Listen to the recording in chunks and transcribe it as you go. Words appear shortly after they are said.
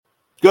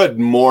Good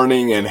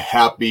morning and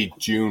happy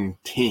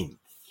Juneteenth.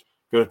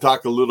 Going to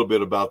talk a little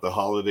bit about the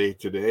holiday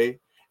today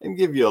and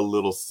give you a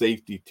little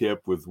safety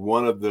tip with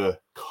one of the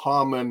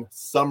common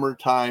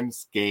summertime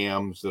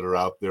scams that are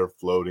out there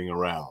floating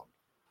around.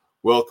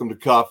 Welcome to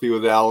Coffee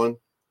with Alain.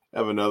 I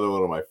have another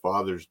one of my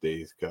Father's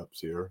Day cups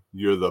here.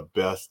 You're the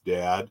best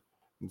dad.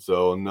 And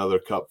so another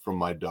cup from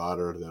my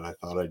daughter that I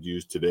thought I'd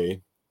use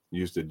today.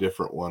 Used a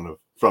different one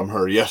from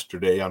her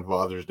yesterday on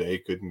Father's Day.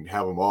 Couldn't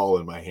have them all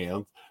in my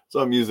hands, so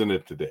I'm using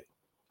it today.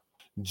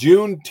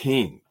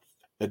 Juneteenth,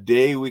 a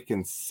day we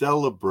can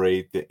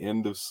celebrate the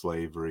end of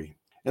slavery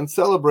and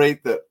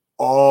celebrate that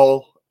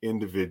all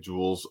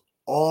individuals,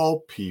 all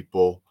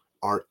people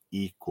are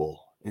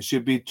equal and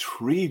should be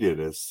treated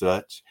as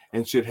such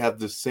and should have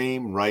the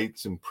same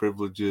rights and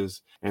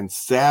privileges. And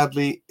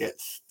sadly,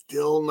 it's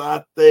still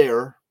not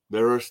there.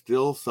 There are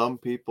still some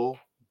people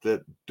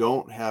that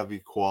don't have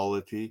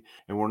equality,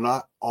 and we're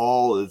not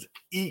all as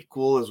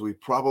equal as we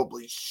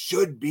probably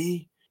should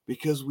be,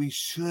 because we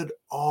should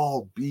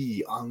all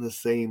be on the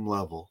same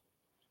level.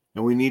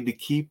 And we need to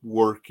keep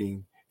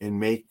working and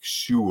make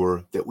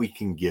sure that we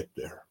can get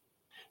there.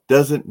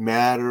 Doesn't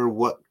matter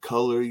what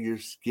color your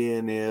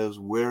skin is,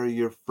 where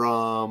you're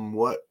from,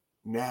 what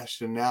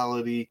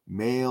nationality,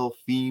 male,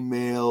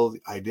 female,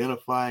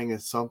 identifying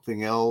as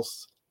something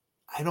else.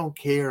 I don't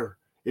care.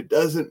 It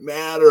doesn't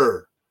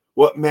matter.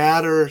 What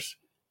matters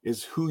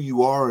is who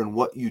you are and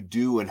what you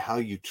do and how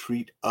you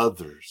treat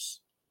others.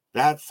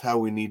 That's how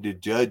we need to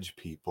judge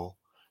people,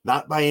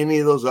 not by any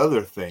of those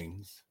other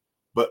things,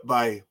 but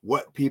by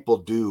what people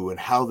do and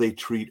how they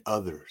treat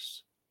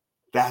others.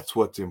 That's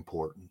what's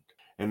important.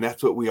 And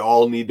that's what we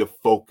all need to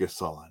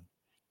focus on,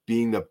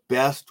 being the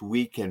best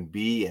we can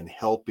be and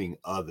helping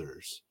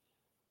others,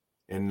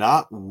 and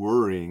not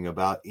worrying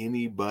about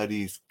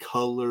anybody's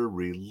color,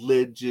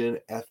 religion,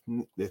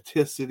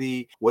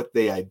 ethnicity, what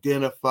they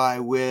identify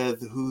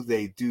with, who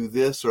they do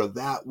this or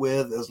that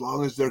with, as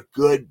long as they're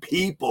good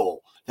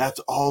people.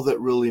 That's all that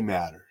really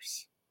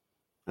matters.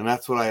 And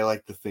that's what I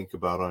like to think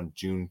about on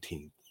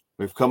Juneteenth.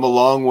 We've come a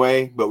long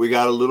way, but we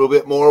got a little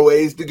bit more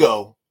ways to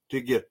go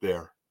to get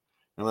there.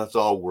 And let's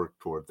all work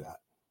toward that.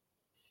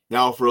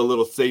 Now for a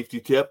little safety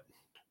tip.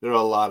 There are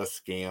a lot of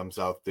scams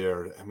out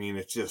there. I mean,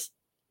 it's just,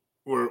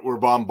 we're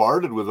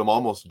bombarded with them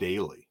almost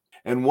daily.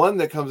 And one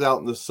that comes out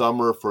in the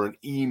summer for an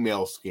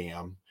email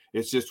scam,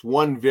 it's just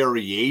one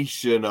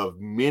variation of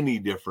many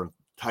different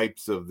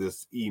types of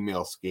this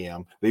email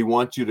scam. They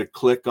want you to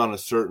click on a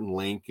certain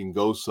link and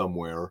go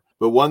somewhere.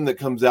 But one that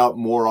comes out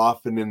more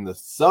often in the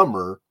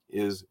summer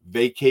is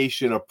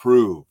vacation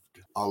approved.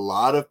 A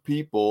lot of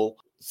people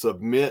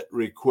submit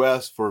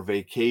requests for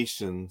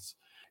vacations,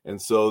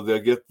 and so they'll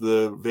get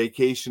the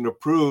vacation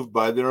approved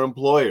by their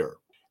employer.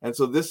 And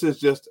so this is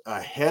just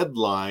a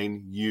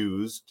headline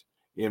used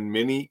in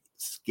many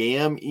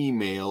scam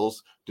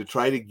emails to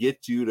try to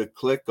get you to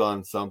click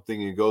on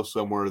something and go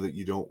somewhere that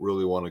you don't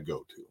really want to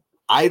go to.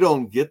 I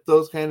don't get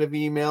those kind of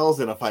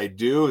emails, and if I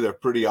do, they're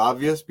pretty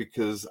obvious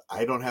because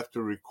I don't have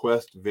to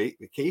request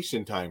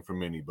vacation time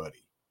from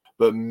anybody.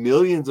 But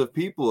millions of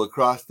people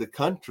across the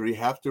country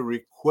have to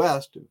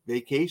request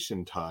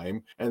vacation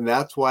time, and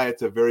that's why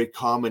it's a very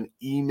common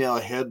email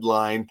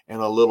headline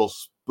and a little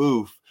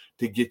spoof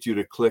to get you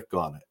to click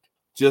on it.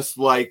 Just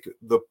like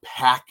the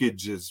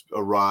package has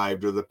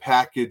arrived or the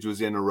package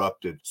was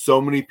interrupted. So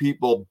many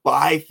people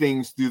buy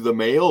things through the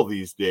mail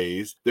these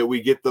days that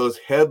we get those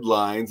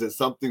headlines that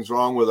something's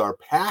wrong with our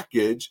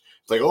package.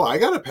 It's like, oh, I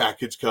got a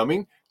package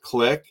coming.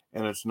 Click,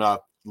 and it's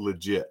not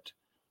legit.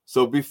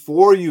 So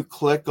before you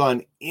click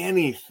on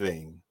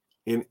anything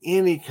in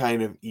any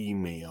kind of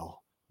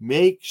email,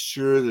 make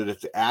sure that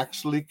it's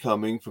actually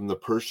coming from the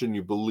person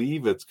you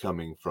believe it's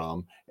coming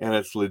from and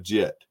it's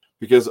legit.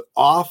 Because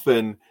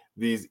often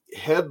these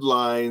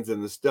headlines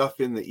and the stuff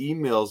in the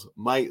emails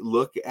might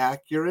look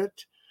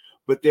accurate,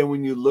 but then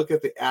when you look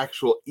at the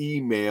actual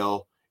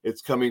email,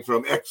 it's coming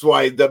from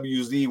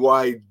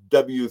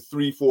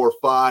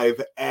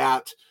XYWZYW345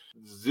 at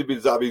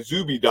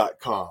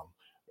zibbizabizubi.com.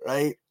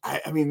 Right?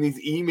 I mean, these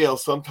emails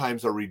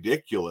sometimes are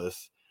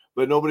ridiculous,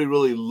 but nobody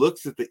really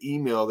looks at the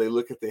email. They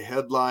look at the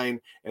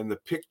headline, and the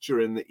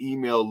picture in the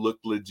email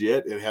looked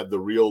legit. It had the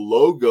real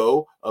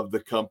logo of the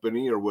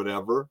company or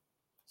whatever.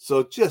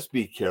 So just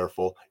be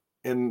careful.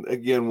 And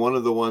again, one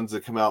of the ones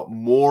that come out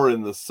more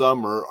in the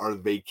summer are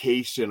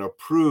vacation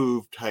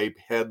approved type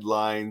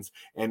headlines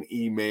and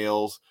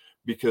emails,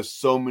 because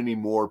so many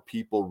more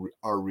people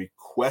are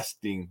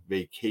requesting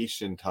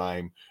vacation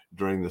time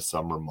during the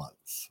summer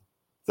months.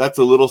 That's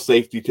a little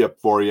safety tip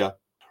for you.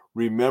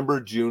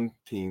 Remember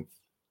Juneteenth.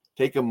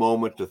 Take a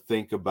moment to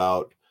think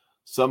about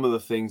some of the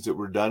things that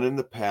were done in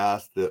the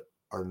past that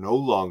are no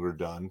longer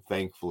done,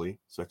 thankfully,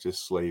 such as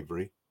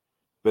slavery.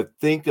 But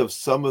think of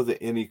some of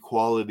the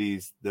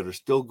inequalities that are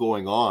still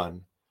going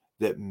on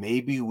that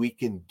maybe we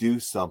can do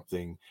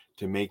something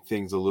to make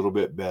things a little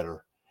bit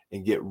better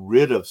and get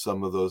rid of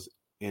some of those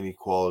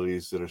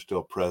inequalities that are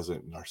still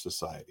present in our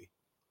society.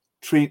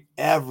 Treat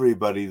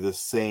everybody the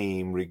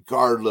same,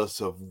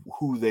 regardless of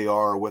who they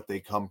are or what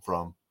they come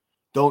from.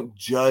 Don't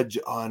judge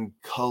on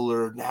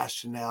color,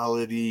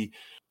 nationality,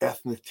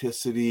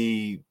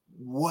 ethnicity,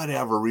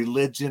 whatever,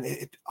 religion.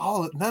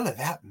 None of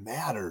that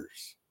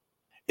matters.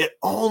 It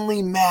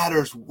only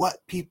matters what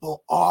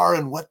people are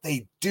and what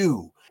they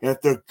do. And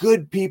if they're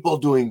good people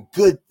doing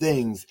good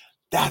things,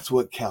 that's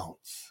what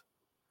counts.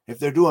 If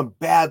they're doing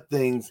bad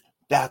things,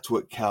 that's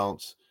what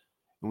counts.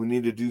 And we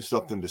need to do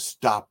something to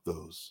stop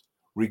those,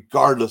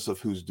 regardless of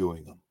who's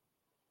doing them.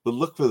 But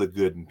look for the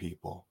good in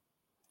people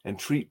and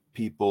treat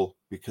people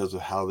because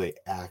of how they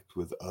act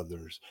with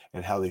others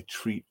and how they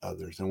treat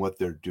others and what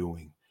they're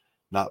doing.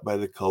 Not by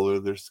the color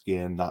of their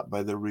skin, not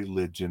by their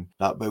religion,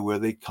 not by where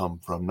they come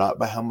from, not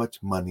by how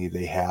much money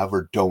they have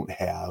or don't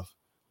have.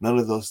 None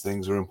of those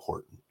things are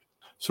important.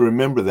 So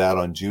remember that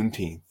on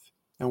Juneteenth,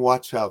 and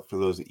watch out for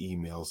those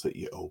emails that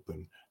you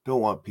open.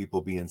 Don't want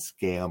people being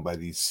scammed by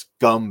these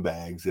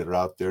scumbags that are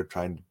out there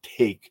trying to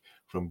take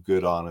from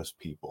good, honest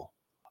people.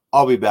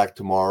 I'll be back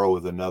tomorrow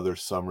with another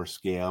summer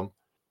scam.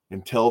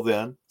 Until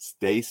then,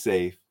 stay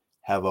safe.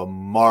 Have a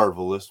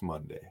marvelous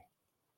Monday.